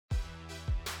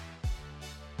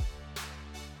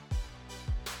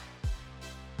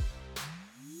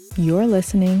You're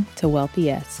listening to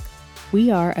Wealthy-esque. We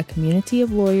are a community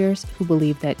of lawyers who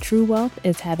believe that true wealth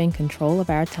is having control of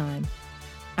our time.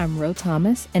 I'm Ro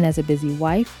Thomas, and as a busy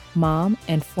wife, mom,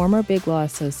 and former big law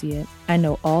associate, I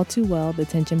know all too well the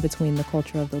tension between the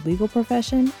culture of the legal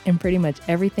profession and pretty much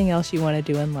everything else you want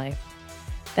to do in life.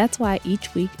 That's why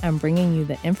each week I'm bringing you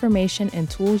the information and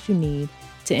tools you need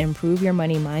to improve your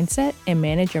money mindset and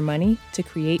manage your money to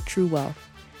create true wealth.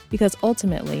 Because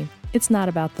ultimately, it's not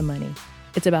about the money.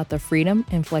 It's about the freedom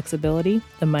and flexibility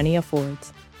the money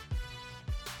affords.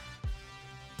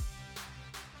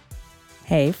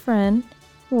 Hey friend,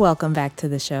 welcome back to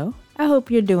the show. I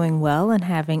hope you're doing well and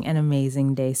having an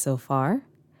amazing day so far.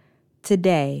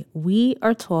 Today, we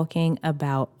are talking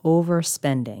about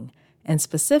overspending. And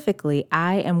specifically,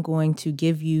 I am going to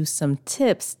give you some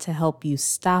tips to help you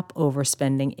stop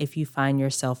overspending if you find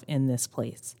yourself in this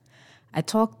place. I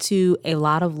talked to a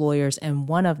lot of lawyers, and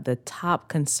one of the top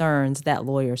concerns that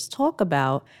lawyers talk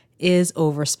about is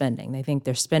overspending. They think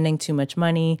they're spending too much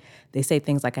money. They say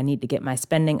things like, I need to get my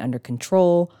spending under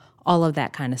control, all of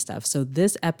that kind of stuff. So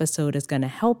this episode is going to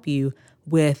help you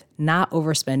with not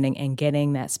overspending and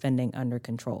getting that spending under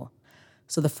control.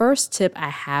 So the first tip I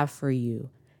have for you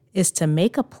is to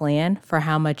make a plan for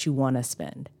how much you want to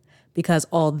spend. Because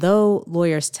although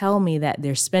lawyers tell me that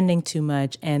they're spending too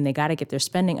much and they got to get their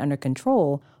spending under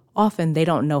control, often they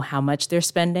don't know how much they're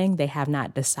spending. They have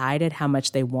not decided how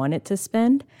much they want it to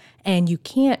spend. And you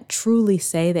can't truly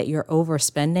say that you're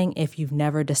overspending if you've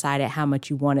never decided how much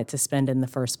you want it to spend in the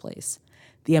first place.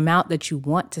 The amount that you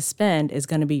want to spend is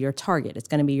going to be your target. It's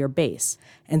going to be your base.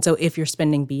 And so if you're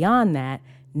spending beyond that,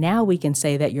 now we can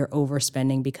say that you're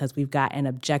overspending because we've got an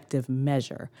objective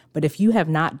measure. But if you have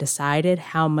not decided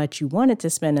how much you wanted to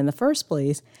spend in the first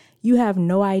place, you have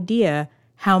no idea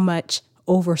how much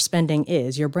overspending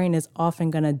is. Your brain is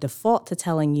often going to default to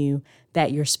telling you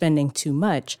that you're spending too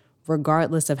much,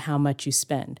 regardless of how much you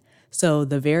spend. So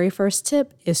the very first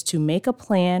tip is to make a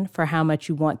plan for how much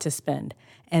you want to spend.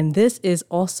 And this is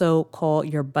also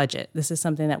called your budget. This is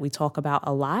something that we talk about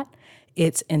a lot.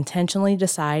 It's intentionally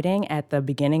deciding at the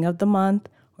beginning of the month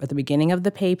or the beginning of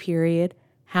the pay period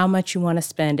how much you want to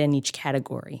spend in each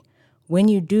category. When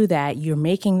you do that, you're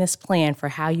making this plan for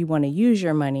how you want to use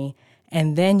your money,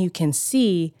 and then you can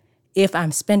see if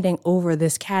I'm spending over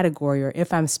this category or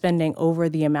if I'm spending over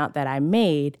the amount that I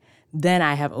made, then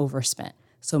I have overspent.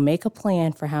 So make a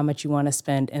plan for how much you want to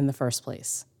spend in the first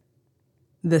place.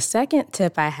 The second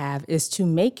tip I have is to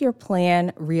make your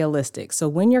plan realistic. So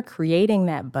when you're creating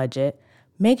that budget,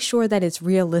 make sure that it's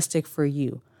realistic for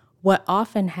you. What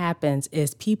often happens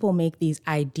is people make these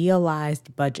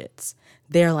idealized budgets.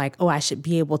 They're like, oh, I should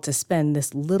be able to spend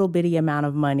this little bitty amount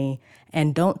of money,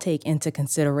 and don't take into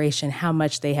consideration how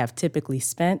much they have typically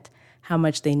spent, how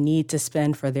much they need to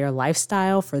spend for their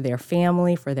lifestyle, for their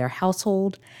family, for their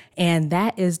household. And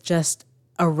that is just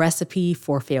a recipe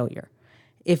for failure.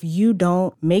 If you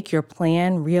don't make your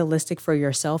plan realistic for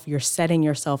yourself, you're setting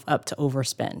yourself up to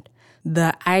overspend.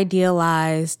 The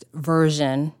idealized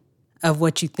version of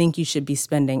what you think you should be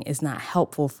spending is not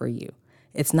helpful for you.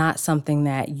 It's not something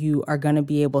that you are going to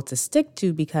be able to stick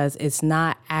to because it's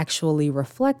not actually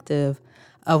reflective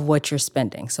of what you're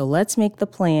spending. So let's make the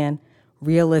plan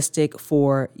realistic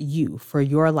for you, for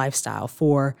your lifestyle,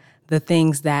 for the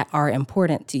things that are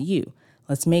important to you.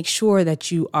 Let's make sure that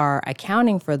you are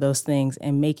accounting for those things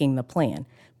and making the plan.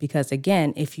 Because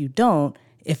again, if you don't,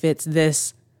 if it's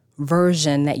this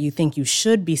version that you think you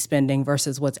should be spending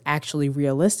versus what's actually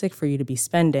realistic for you to be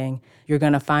spending, you're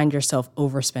going to find yourself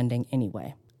overspending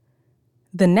anyway.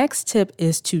 The next tip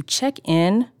is to check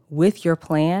in with your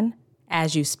plan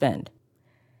as you spend.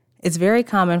 It's very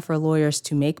common for lawyers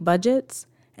to make budgets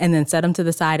and then set them to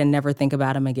the side and never think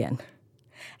about them again.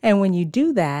 And when you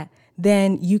do that,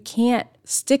 then you can't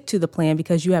stick to the plan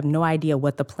because you have no idea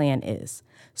what the plan is.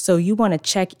 So you want to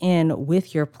check in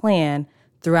with your plan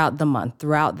throughout the month,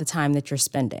 throughout the time that you're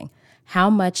spending. How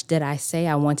much did I say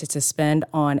I wanted to spend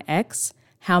on X?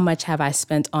 How much have I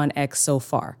spent on X so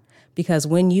far? Because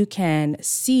when you can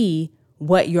see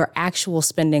what your actual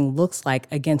spending looks like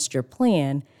against your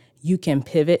plan, you can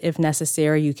pivot if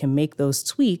necessary. You can make those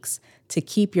tweaks to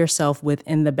keep yourself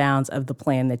within the bounds of the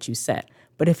plan that you set.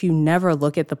 But if you never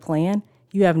look at the plan,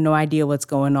 you have no idea what's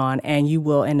going on, and you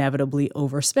will inevitably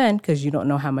overspend because you don't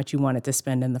know how much you wanted to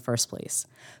spend in the first place.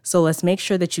 So let's make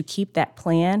sure that you keep that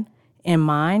plan in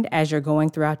mind as you're going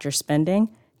throughout your spending.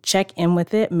 Check in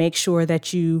with it. Make sure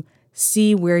that you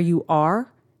see where you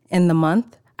are in the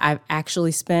month. I've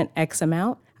actually spent X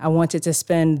amount. I wanted to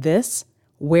spend this.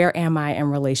 Where am I in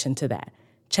relation to that?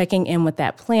 Checking in with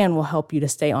that plan will help you to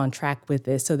stay on track with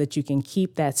it so that you can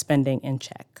keep that spending in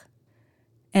check.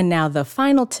 And now the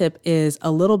final tip is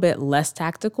a little bit less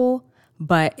tactical,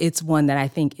 but it's one that I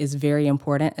think is very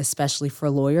important, especially for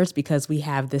lawyers, because we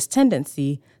have this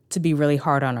tendency to be really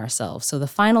hard on ourselves. So the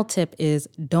final tip is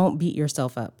don't beat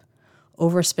yourself up.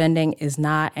 Overspending is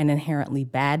not an inherently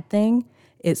bad thing.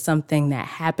 It's something that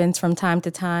happens from time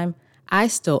to time. I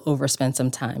still overspend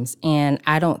sometimes, and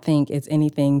I don't think it's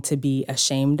anything to be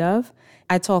ashamed of.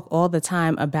 I talk all the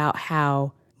time about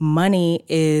how money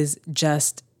is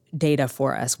just data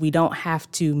for us. We don't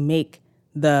have to make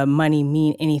the money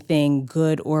mean anything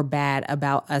good or bad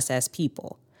about us as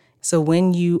people. So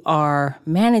when you are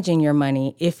managing your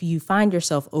money, if you find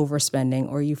yourself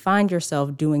overspending or you find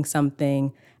yourself doing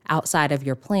something outside of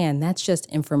your plan, that's just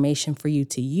information for you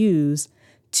to use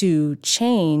to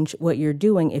change what you're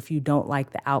doing if you don't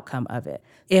like the outcome of it.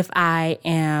 If I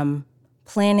am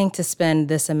planning to spend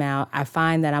this amount, I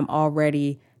find that I'm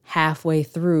already halfway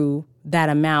through that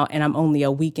amount and I'm only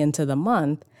a week into the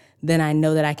month, then I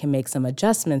know that I can make some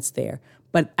adjustments there.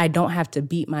 But I don't have to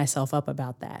beat myself up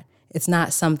about that. It's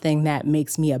not something that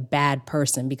makes me a bad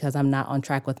person because I'm not on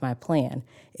track with my plan.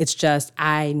 It's just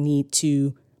I need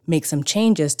to make some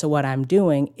changes to what I'm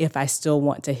doing if I still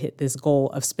want to hit this goal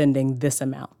of spending this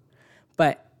amount.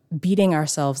 But beating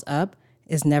ourselves up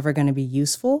is never going to be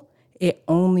useful. It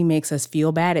only makes us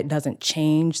feel bad. It doesn't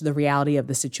change the reality of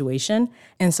the situation.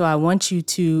 And so I want you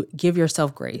to give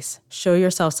yourself grace, show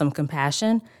yourself some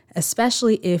compassion,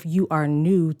 especially if you are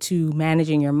new to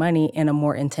managing your money in a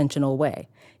more intentional way.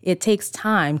 It takes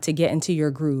time to get into your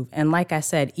groove. And like I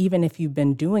said, even if you've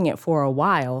been doing it for a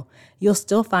while, you'll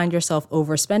still find yourself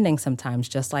overspending sometimes,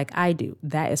 just like I do.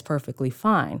 That is perfectly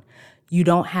fine. You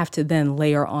don't have to then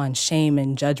layer on shame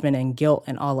and judgment and guilt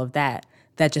and all of that.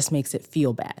 That just makes it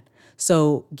feel bad.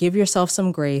 So give yourself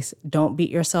some grace. Don't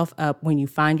beat yourself up when you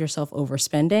find yourself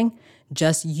overspending.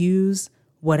 Just use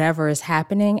whatever is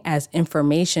happening as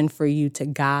information for you to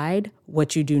guide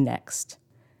what you do next.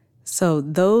 So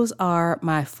those are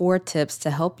my 4 tips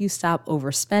to help you stop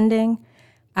overspending.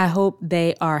 I hope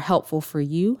they are helpful for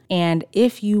you. And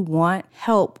if you want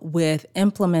help with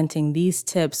implementing these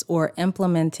tips or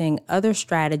implementing other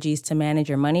strategies to manage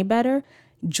your money better,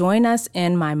 join us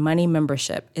in my money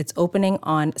membership. It's opening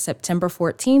on September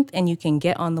 14th, and you can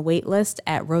get on the wait list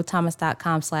at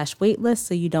rothomas.com/waitlist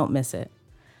so you don't miss it.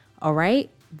 All right,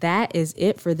 that is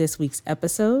it for this week's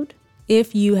episode.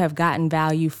 If you have gotten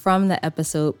value from the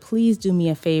episode, please do me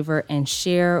a favor and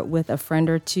share with a friend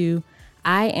or two.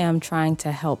 I am trying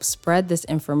to help spread this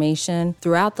information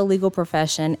throughout the legal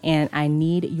profession, and I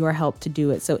need your help to do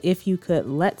it. So if you could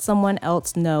let someone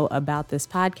else know about this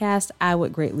podcast, I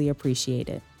would greatly appreciate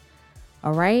it.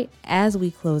 All right, as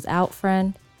we close out,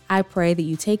 friend, I pray that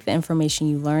you take the information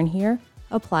you learn here,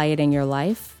 apply it in your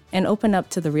life, and open up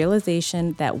to the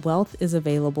realization that wealth is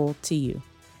available to you.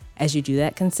 As you do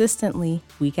that consistently,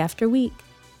 week after week,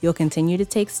 you'll continue to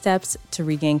take steps to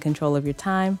regain control of your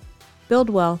time, build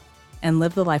wealth, and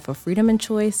live the life of freedom and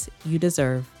choice you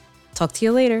deserve. Talk to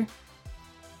you later.